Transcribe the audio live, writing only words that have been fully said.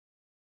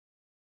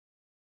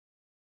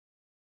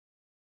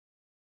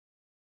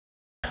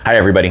Hi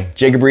everybody,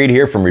 Jacob Reed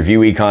here from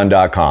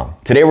ReviewEcon.com.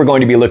 Today we're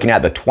going to be looking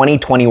at the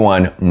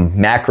 2021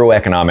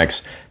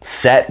 Macroeconomics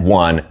Set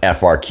 1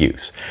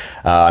 FRQs.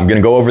 I'm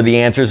going to go over the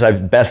answers as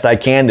best I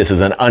can. This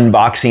is an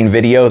unboxing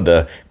video.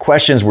 The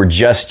questions were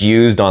just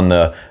used on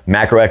the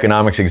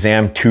macroeconomics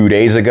exam 2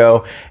 days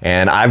ago,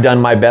 and I've done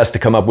my best to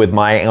come up with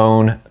my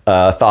own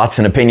thoughts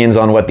and opinions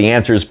on what the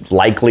answers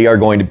likely are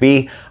going to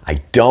be. I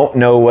don't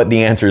know what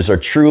the answers are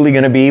truly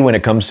going to be when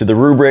it comes to the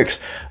rubrics.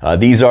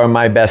 These are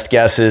my best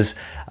guesses.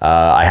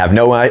 I have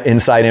no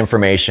inside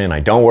information. I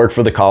don't work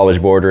for the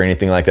College Board or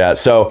anything like that.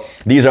 So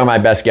these are my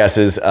best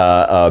guesses,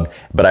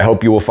 but I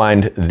hope you will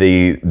find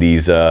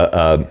these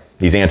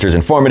answers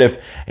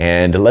informative,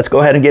 and let's go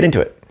ahead and get into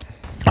it.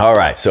 All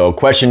right, so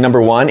question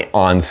number 1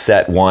 on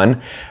set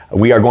 1.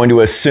 We are going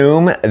to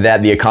assume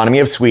that the economy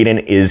of Sweden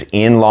is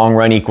in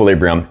long-run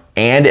equilibrium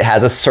and it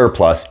has a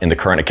surplus in the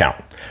current account.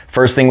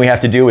 First thing we have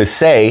to do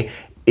is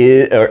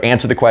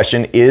answer the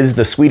question, is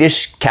the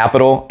Swedish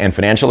capital and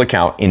financial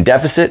account in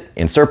deficit,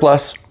 in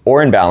surplus,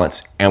 or in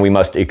balance? And we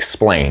must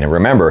explain. And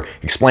remember,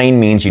 explain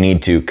means you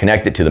need to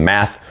connect it to the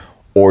math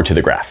or to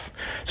the graph.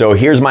 So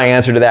here's my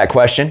answer to that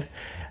question.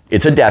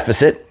 It's a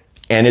deficit,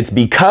 and it's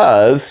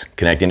because,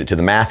 connecting it to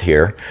the math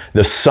here,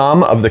 the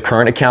sum of the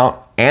current account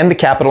and the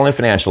capital and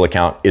financial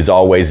account is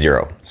always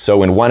 0. So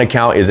when one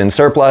account is in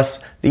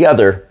surplus, the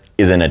other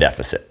is in a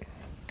deficit.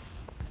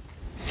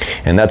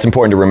 And that's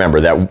important to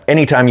remember, that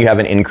anytime you have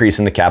an increase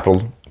in the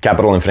capital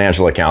and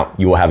financial account,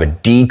 you will have a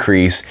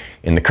decrease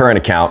in the current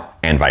account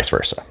and vice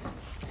versa.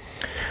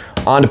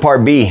 On to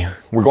part B.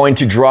 We're going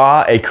to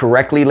draw a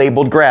correctly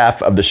labeled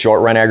graph of the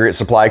short-run aggregate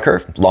supply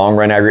curve,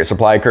 long-run aggregate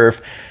supply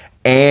curve,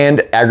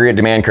 and aggregate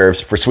demand curves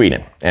for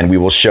Sweden. And we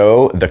will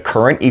show the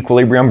current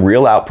equilibrium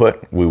real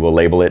output, we will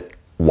label it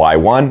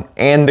Y1,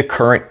 and the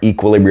current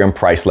equilibrium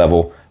price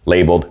level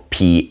labeled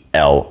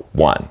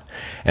PL1.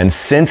 And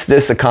since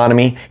this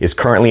economy is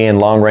currently in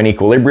long-run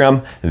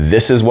equilibrium,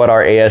 this is what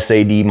our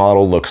ASAD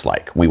model looks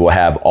like. We will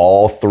have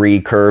all 3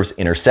 curves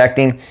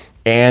intersecting,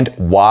 and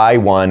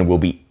Y1 will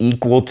be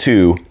equal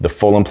to the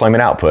full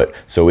employment output,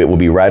 so it will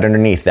be right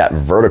underneath that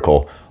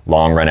vertical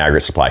long-run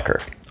aggregate supply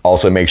curve.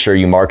 Also make sure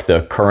you mark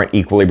the current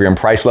equilibrium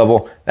price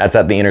level. That's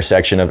at the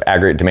intersection of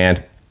aggregate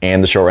demand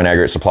and the short-run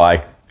aggregate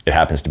supply. It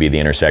happens to be the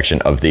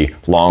intersection of the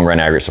long-run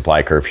aggregate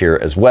supply curve here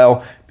as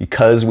well,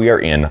 because we are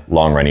in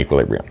long-run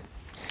equilibrium.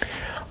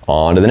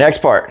 On to the next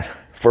part.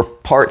 For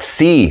part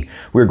C,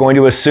 we're going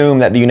to assume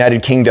that the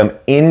United Kingdom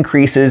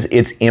increases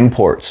its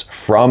imports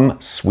from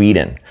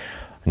Sweden.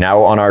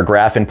 Now on our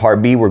graph in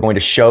part B, we're going to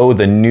show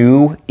the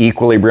new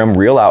equilibrium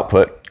real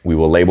output. We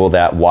will label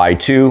that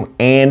Y2,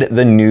 and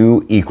the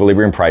new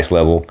equilibrium price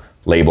level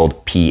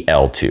labeled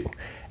PL2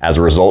 as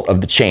a result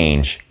of the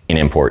change in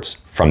imports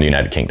from the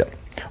United Kingdom,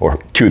 or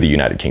to the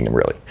United Kingdom,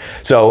 really.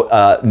 So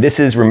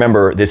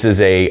remember, this is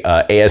a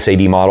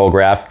ASAD model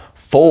graph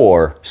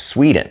for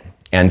Sweden.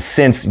 And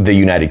since the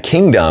United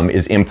Kingdom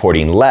is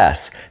importing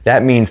less,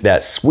 that means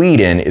that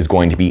Sweden is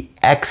going to be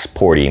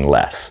exporting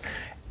less.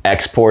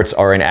 Exports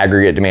are an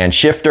aggregate demand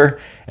shifter,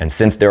 and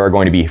since there are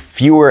going to be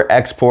fewer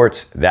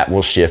exports, that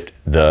will shift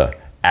the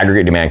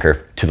aggregate demand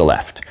curve to the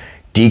left,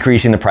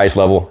 decreasing the price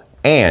level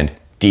and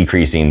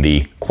decreasing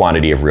the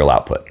quantity of real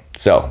output.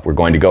 So we're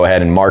going to go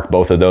ahead and mark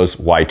both of those,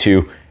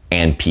 Y2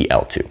 and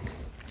PL2.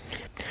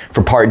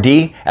 For part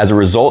D, as a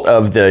result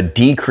of the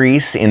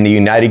decrease in the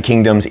United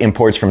Kingdom's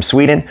imports from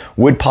Sweden,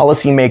 would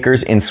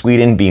policymakers in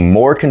Sweden be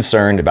more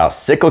concerned about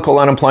cyclical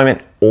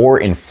unemployment or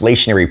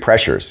inflationary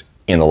pressures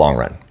in the long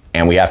run?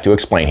 And we have to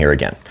explain here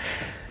again.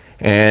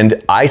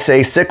 And I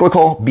say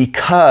cyclical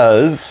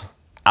because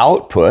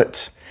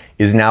output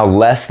is now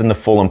less than the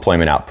full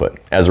employment output.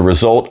 As a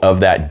result of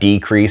that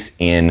decrease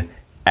in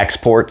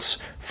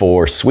exports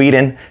for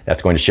Sweden,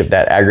 that's going to shift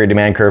that aggregate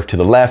demand curve to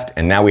the left,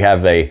 and now we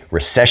have a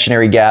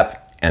recessionary gap,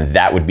 and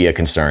that would be a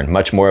concern,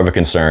 much more of a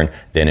concern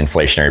than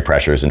inflationary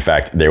pressures. In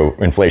fact, their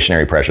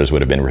inflationary pressures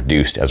would have been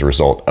reduced as a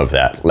result of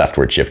that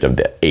leftward shift of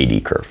the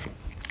AD curve.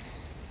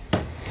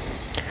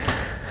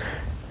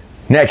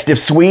 Next, if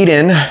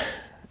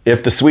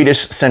the Swedish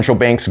central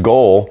bank's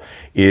goal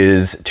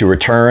is to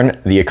return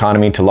the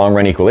economy to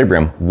long-run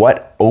equilibrium,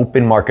 what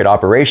open market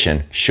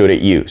operation should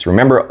it use?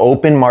 Remember,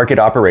 open market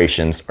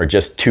operations are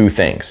just 2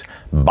 things: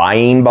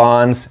 buying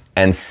bonds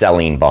and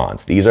selling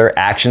bonds. These are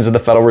actions of the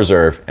Federal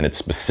Reserve, and it's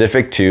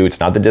specific to, it's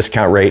not the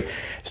discount rate,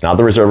 it's not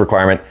the reserve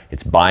requirement,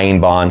 it's buying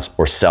bonds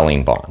or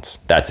selling bonds.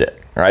 That's it,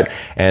 all right?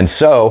 And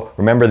so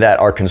remember that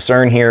our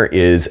concern here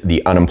is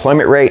the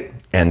unemployment rate,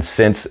 and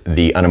since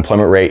the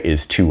unemployment rate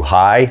is too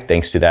high,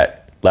 thanks to that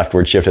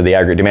leftward shift of the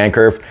aggregate demand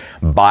curve,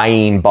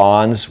 buying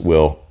bonds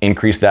will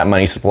increase that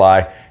money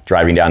supply,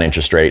 driving down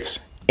interest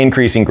rates,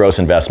 increasing gross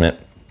investment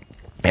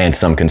and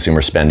some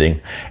consumer spending,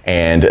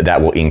 and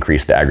that will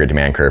increase the aggregate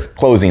demand curve,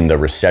 closing the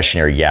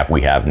recessionary gap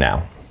we have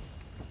now.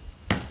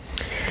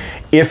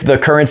 If the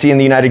currency in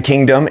the United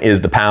Kingdom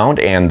is the pound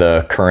and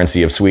the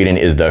currency of Sweden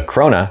is the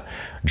krona,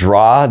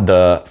 draw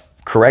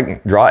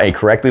a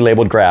correctly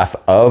labeled graph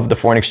of the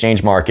foreign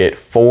exchange market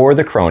for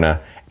the krona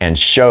and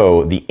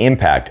show the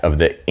impact of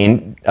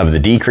the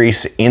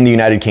decrease in the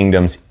United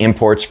Kingdom's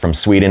imports from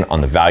Sweden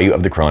on the value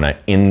of the krona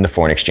in the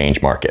foreign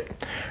exchange market.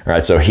 All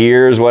right, so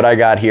here's what I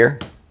got here.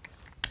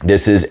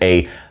 This is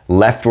a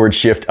leftward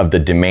shift of the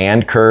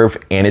demand curve,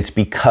 and it's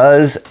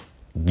because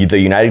the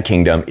United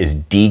Kingdom is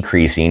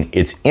decreasing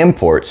its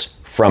imports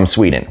from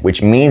Sweden,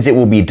 which means it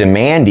will be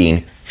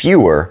demanding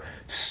fewer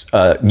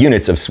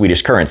units of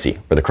Swedish currency,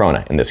 or the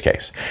krona in this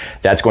case.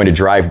 That's going to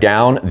drive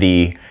down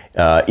the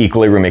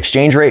equilibrium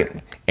exchange rate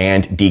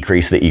and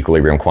decrease the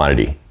equilibrium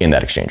quantity in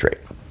that exchange rate.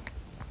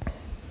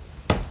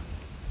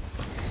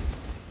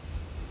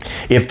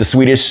 If the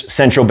Swedish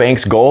central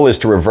bank's goal is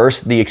to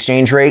reverse the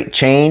exchange rate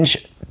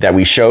change that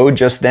we showed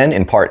just then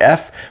in part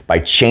F by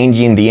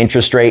changing the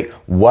interest rate,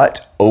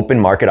 what open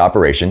market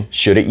operation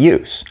should it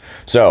use?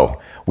 So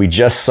we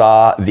just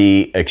saw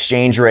the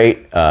exchange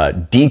rate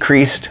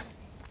decreased,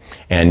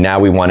 and now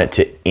we want it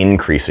to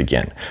increase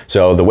again.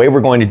 So the way we're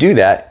going to do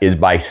that is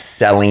by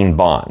selling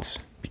bonds,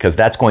 because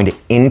that's going to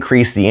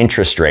increase the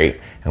interest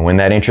rate. And when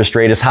that interest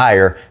rate is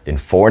higher, then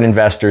foreign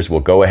investors will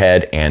go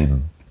ahead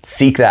and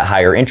seek that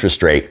higher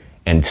interest rate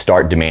and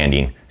start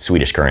demanding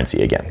Swedish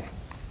currency again.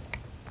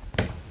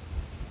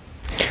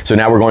 So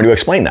now we're going to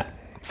explain that.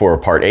 For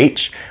part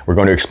H, we're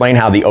going to explain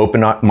how the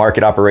open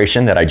market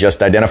operation that I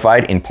just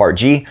identified in part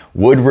G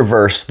would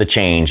reverse the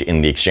change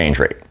in the exchange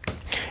rate.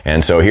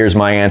 And so here's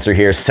my answer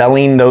here.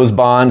 Selling those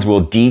bonds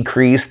will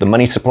decrease the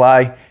money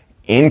supply,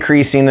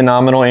 increasing the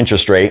nominal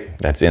interest rate.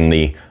 That's in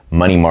the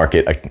money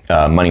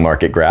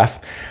market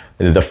graph.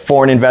 The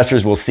foreign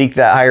investors will seek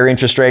that higher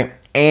interest rate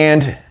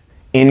and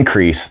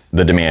increase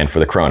the demand for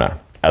the krona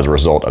as a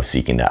result of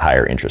seeking that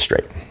higher interest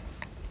rate.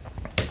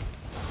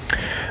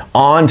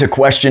 On to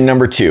question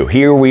number 2.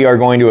 Here we are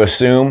going to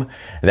assume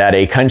that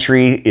a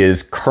country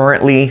is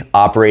currently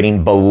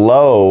operating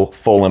below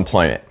full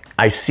employment.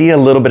 I see a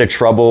little bit of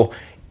trouble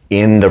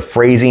in the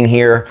phrasing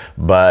here,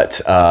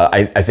 but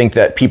I think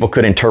that people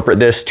could interpret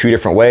this 2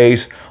 different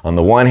ways. On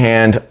the one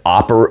hand,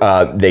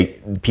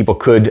 people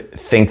could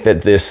think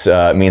that this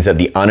means that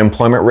the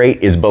unemployment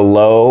rate is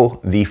below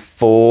the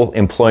full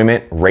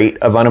employment rate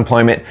of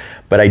unemployment,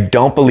 but I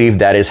don't believe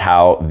that is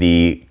how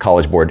the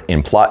College Board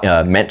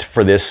meant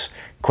for this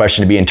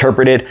question to be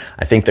interpreted.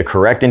 I think the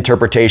correct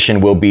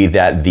interpretation will be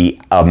that the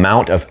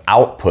amount of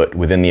output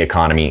within the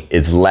economy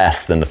is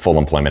less than the full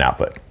employment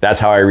output. That's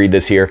how I read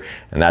this here,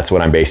 and that's what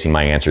I'm basing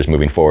my answers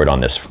moving forward on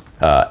this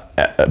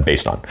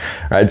based on.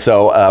 All right,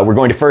 so we're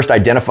going to first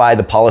identify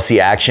the policy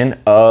action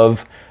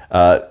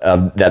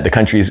that the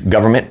country's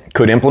government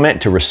could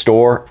implement to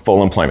restore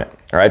full employment.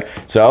 All right,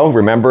 so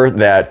remember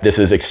that this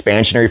is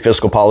expansionary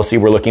fiscal policy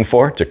we're looking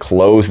for to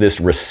close this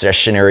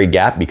recessionary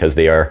gap because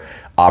they are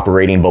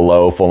operating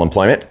below full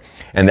employment,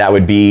 and that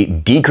would be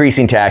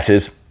decreasing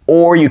taxes,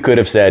 or you could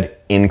have said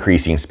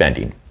increasing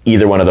spending.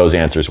 Either one of those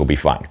answers will be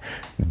fine.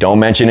 Don't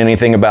mention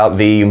anything about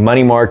the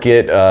money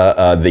market,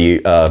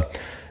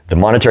 the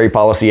monetary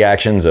policy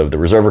actions of the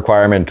reserve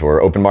requirement or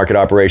open market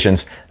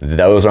operations.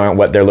 Those aren't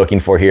what they're looking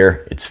for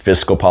here. It's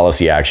fiscal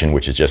policy action,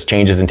 which is just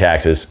changes in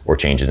taxes or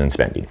changes in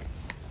spending.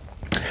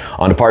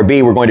 On to part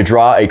B, we're going to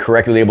draw a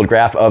correctly labeled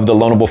graph of the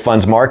loanable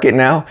funds market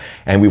now,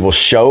 and we will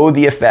show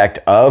the effect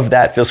of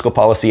that fiscal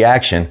policy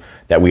action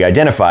that we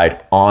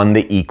identified on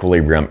the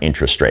equilibrium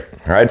interest rate.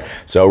 All right,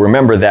 so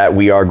remember that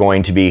we are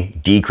going to be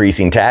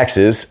decreasing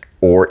taxes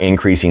or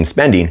increasing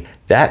spending.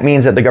 That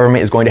means that the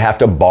government is going to have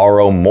to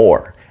borrow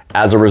more.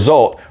 As a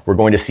result, we're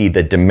going to see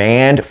the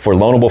demand for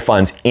loanable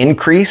funds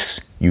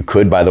increase. You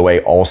could, by the way,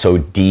 also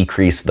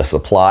decrease the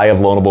supply of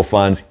loanable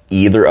funds.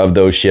 Either of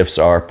those shifts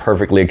are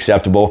perfectly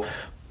acceptable,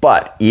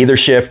 but either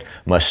shift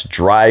must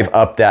drive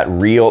up that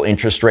real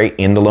interest rate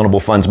in the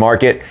loanable funds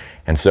market.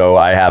 And so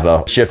I have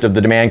a shift of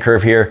the demand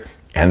curve here,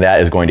 and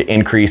that is going to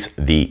increase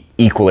the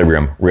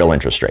equilibrium real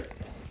interest rate.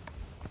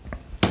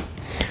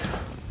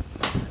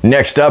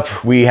 Next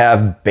up, we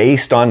have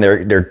based on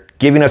they're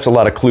giving us a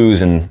lot of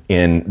clues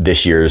in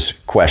this year's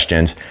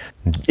questions.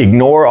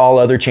 Ignore all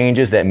other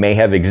changes that may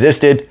have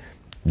existed.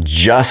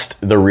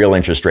 Just the real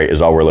interest rate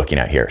is all we're looking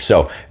at here.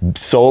 So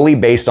solely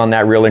based on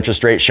that real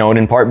interest rate shown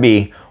in part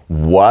B,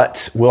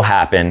 what will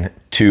happen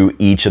to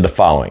each of the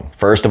following?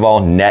 First of all,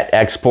 net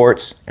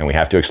exports, and we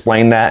have to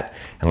explain that,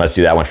 and let's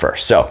do that one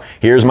first. So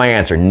here's my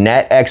answer.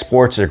 Net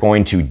exports are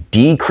going to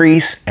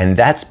decrease, and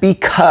that's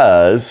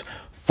because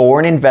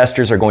foreign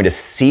investors are going to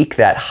seek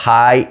that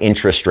high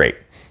interest rate,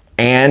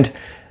 and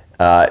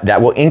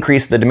that will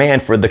increase the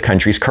demand for the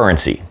country's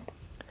currency.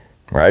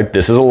 Right?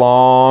 This is a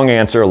long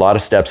answer, a lot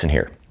of steps in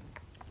here.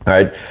 All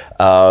right.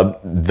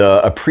 The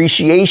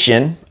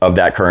appreciation of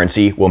that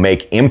currency will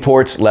make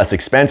imports less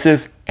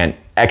expensive and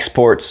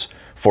exports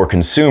for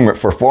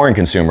foreign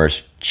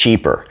consumers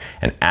cheaper.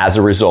 And as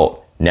a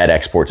result, net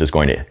exports is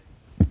going to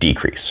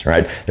decrease.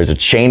 Right? There's a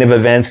chain of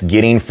events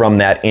getting from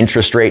that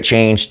interest rate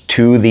change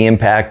to the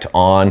impact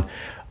on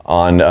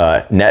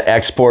net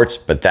exports,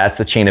 but that's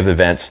the chain of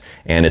events,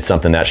 and it's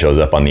something that shows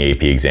up on the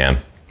AP exam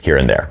here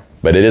and there.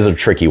 but it is a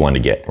tricky one to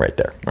get right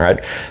there, all right?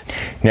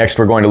 Next,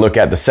 we're going to look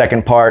at the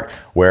second part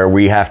where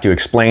we have to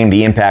explain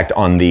the impact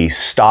on the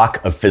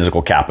stock of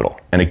physical capital.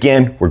 And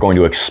again, we're going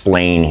to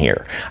explain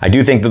here. I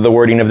do think that the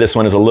wording of this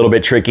one is a little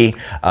bit tricky,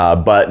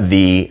 but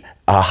the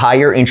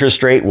higher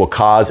interest rate will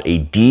cause a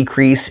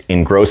decrease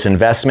in gross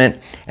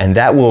investment, and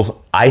that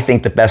will, I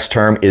think the best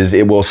term is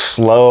it will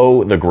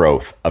slow the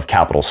growth of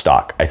capital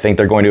stock. I think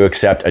they're going to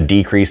accept a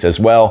decrease as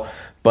well,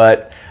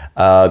 but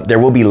there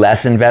will be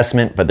less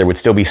investment, but there would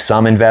still be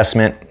some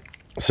investment.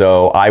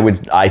 So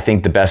I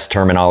think the best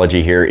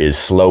terminology here is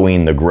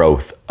slowing the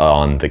growth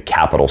on the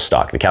capital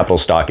stock. The capital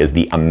stock is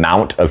the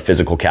amount of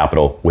physical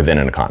capital within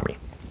an economy.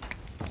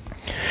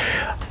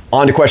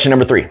 On to question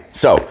number 3.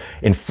 So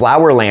in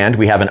flower land,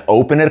 we have an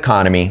open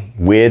economy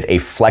with a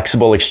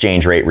flexible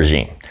exchange rate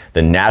regime.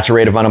 The natural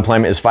rate of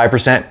unemployment is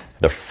 5%,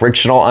 the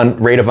frictional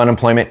rate of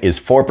unemployment is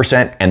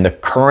 4%, and the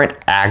current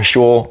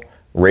actual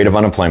rate of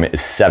unemployment is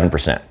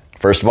 7%.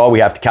 First of all, we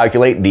have to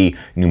calculate the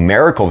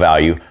numerical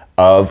value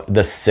of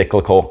the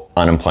cyclical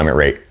unemployment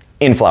rate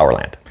in flower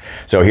land.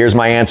 So here's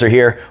my answer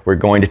here. We're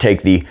going to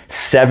take the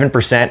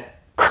 7%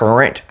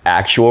 current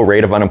actual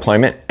rate of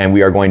unemployment, and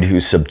we are going to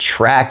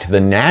subtract the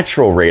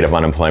natural rate of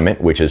unemployment,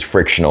 which is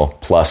frictional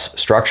plus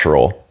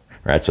structural,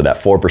 right? So that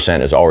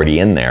 4% is already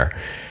in there.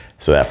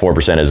 So that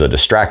 4% is a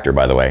distractor,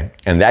 by the way.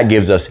 And that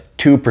gives us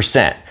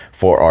 2%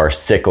 for our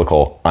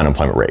cyclical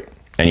unemployment rate.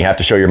 And you have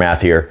to show your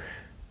math here.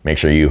 Make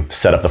sure you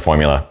set up the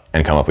formula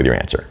and come up with your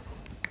answer.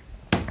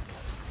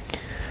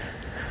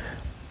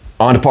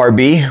 On to part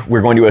B,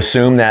 we're going to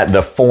assume that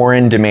the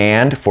foreign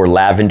demand for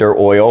lavender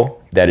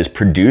oil that is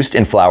produced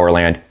in flower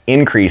land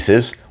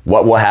increases.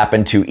 What will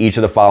happen to each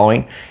of the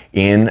following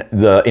in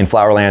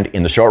flower land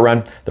in the short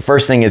run? The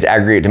first thing is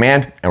aggregate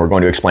demand, and we're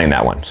going to explain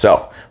that one.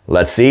 So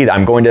let's see,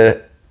 I'm going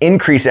to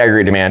increase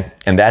aggregate demand,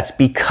 and that's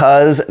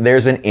because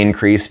there's an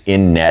increase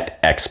in net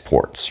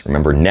exports.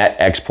 Remember, net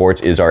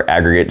exports is our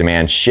aggregate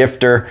demand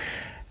shifter,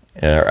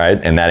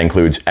 right? And that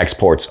includes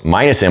exports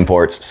minus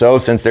imports. So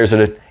since there's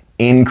an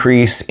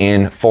increase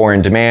in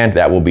foreign demand,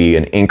 that will be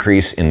an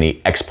increase in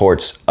the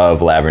exports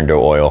of lavender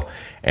oil,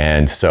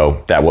 and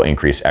so that will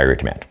increase aggregate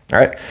demand. All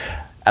right.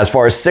 As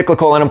far as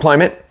cyclical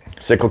unemployment,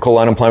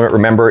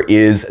 remember,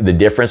 is the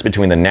difference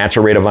between the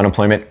natural rate of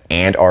unemployment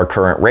and our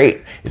current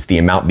rate. It's the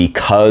amount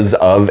because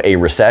of a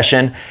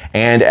recession.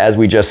 And as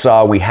we just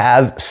saw, we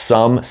have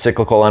some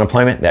cyclical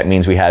unemployment. That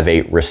means we have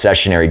a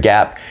recessionary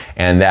gap,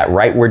 and that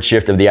rightward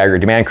shift of the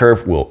aggregate demand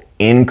curve will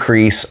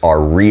increase our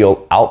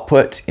real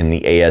output in the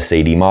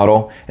ASAD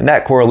model, and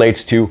that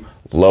correlates to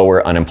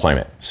lower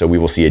unemployment. So we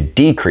will see a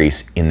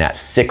decrease in that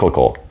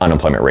cyclical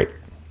unemployment rate.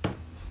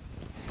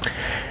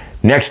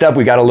 Next up,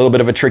 we got a little bit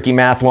of a tricky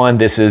math one.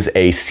 This is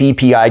a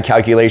CPI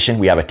calculation.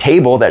 We have a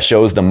table that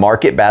shows the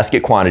market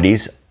basket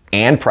quantities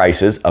and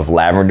prices of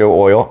lavender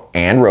oil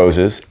and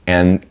roses,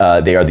 and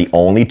they are the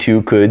only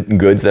two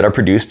goods that are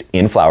produced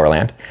in flower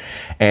land.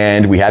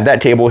 And we have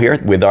that table here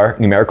with our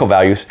numerical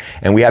values,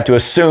 and we have to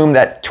assume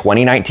that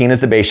 2019 is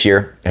the base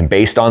year, and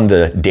based on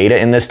the data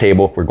in this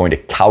table, we're going to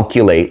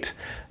calculate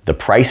the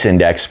price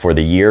index for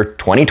the year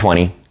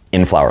 2020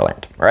 in flower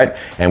land, all right?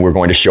 And we're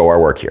going to show our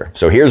work here.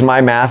 So here's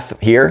my math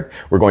here.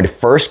 We're going to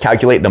first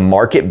calculate the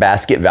market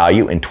basket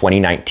value in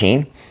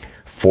 2019,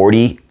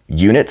 40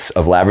 units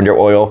of lavender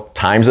oil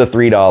times the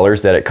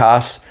 $3 that it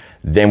costs.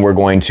 Then we're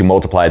going to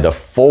multiply the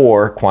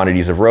 4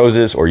 quantities of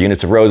roses or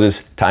units of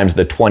roses times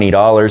the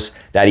 $20.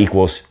 That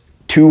equals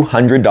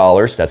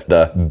 $200. That's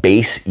the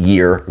base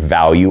year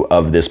value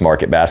of this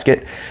market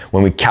basket.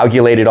 When we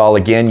calculate it all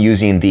again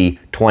using the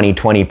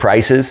 2020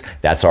 prices,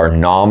 that's our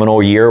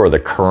nominal year or the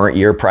current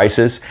year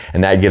prices,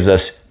 and that gives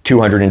us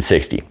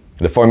 260.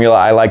 The formula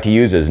I like to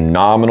use is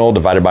nominal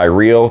divided by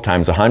real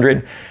times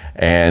 100,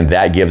 and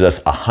that gives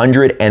us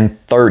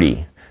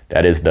 130.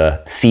 That is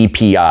the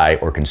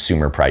CPI or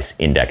consumer price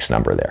index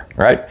number there,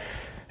 all right?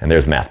 And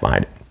there's the math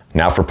behind it.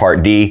 Now for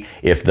part D,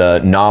 if the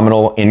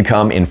nominal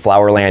income in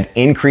flower land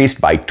increased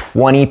by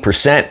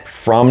 20%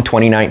 from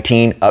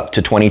 2019 up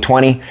to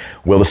 2020,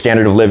 will the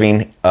standard of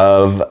living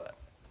of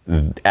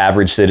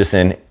average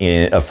citizen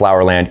of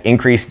flower land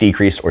increase,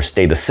 decrease, or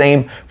stay the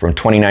same from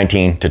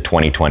 2019 to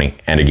 2020?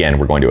 And again,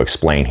 we're going to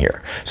explain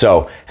here.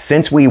 So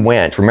since we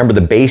went, remember the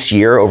base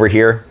year over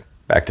here,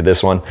 back to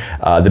this one,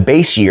 the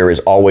base year is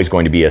always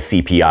going to be a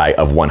CPI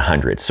of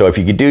 100. So if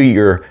you could do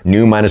your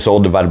new minus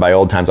old divided by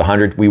old times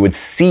 100, we would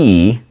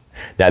see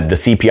that the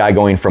CPI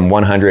going from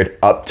 100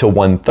 up to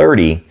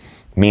 130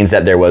 means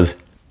that there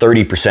was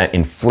 30%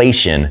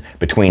 inflation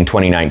between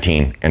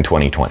 2019 and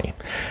 2020.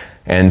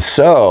 And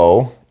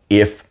so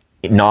if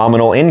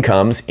nominal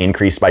incomes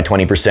increased by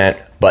 20%,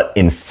 but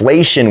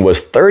inflation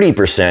was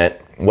 30%,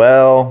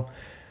 well,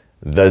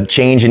 the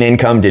change in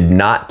income did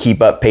not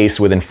keep up pace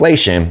with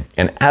inflation,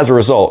 and as a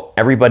result,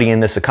 everybody in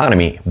this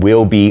economy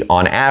will be,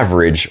 on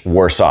average,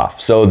 worse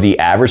off. So the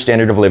average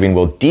standard of living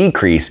will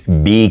decrease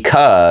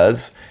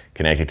because,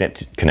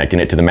 connecting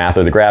it to the math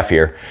or the graph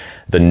here,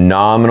 the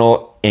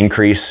nominal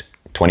increase,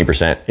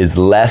 20%, is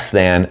less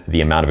than the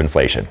amount of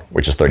inflation,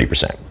 which is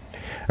 30%.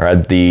 All or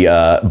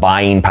the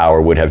buying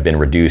power would have been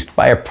reduced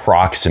by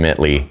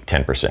approximately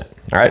 10%.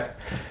 All right.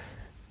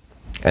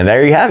 And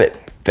there you have it.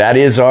 That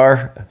is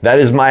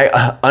my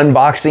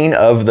unboxing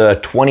of the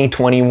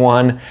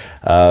 2021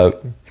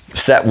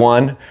 Set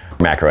 1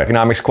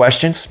 macroeconomics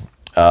questions.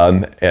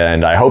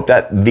 And I hope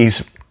that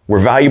these were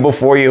valuable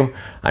for you.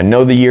 I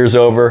know the year's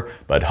over,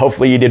 but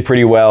hopefully you did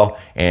pretty well.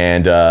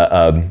 And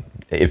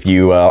if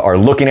you are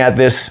looking at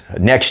this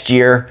next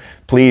year,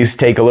 please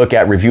take a look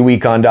at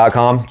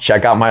reviewecon.com.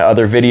 Check out my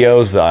other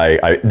videos.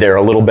 They're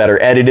a little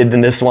better edited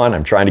than this one.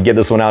 I'm trying to get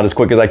this one out as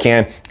quick as I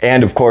can.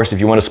 And of course, if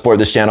you want to support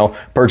this channel,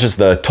 purchase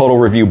the Total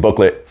Review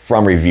booklet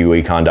from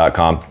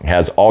reviewecon.com. It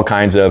has all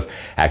kinds of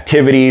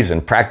activities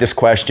and practice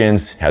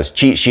questions, has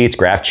cheat sheets,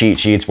 graph cheat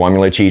sheets,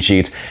 formula cheat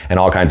sheets, and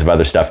all kinds of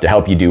other stuff to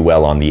help you do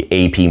well on the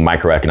AP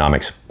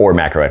Microeconomics or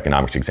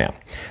Macroeconomics exam.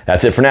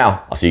 That's it for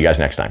now. I'll see you guys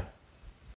next time.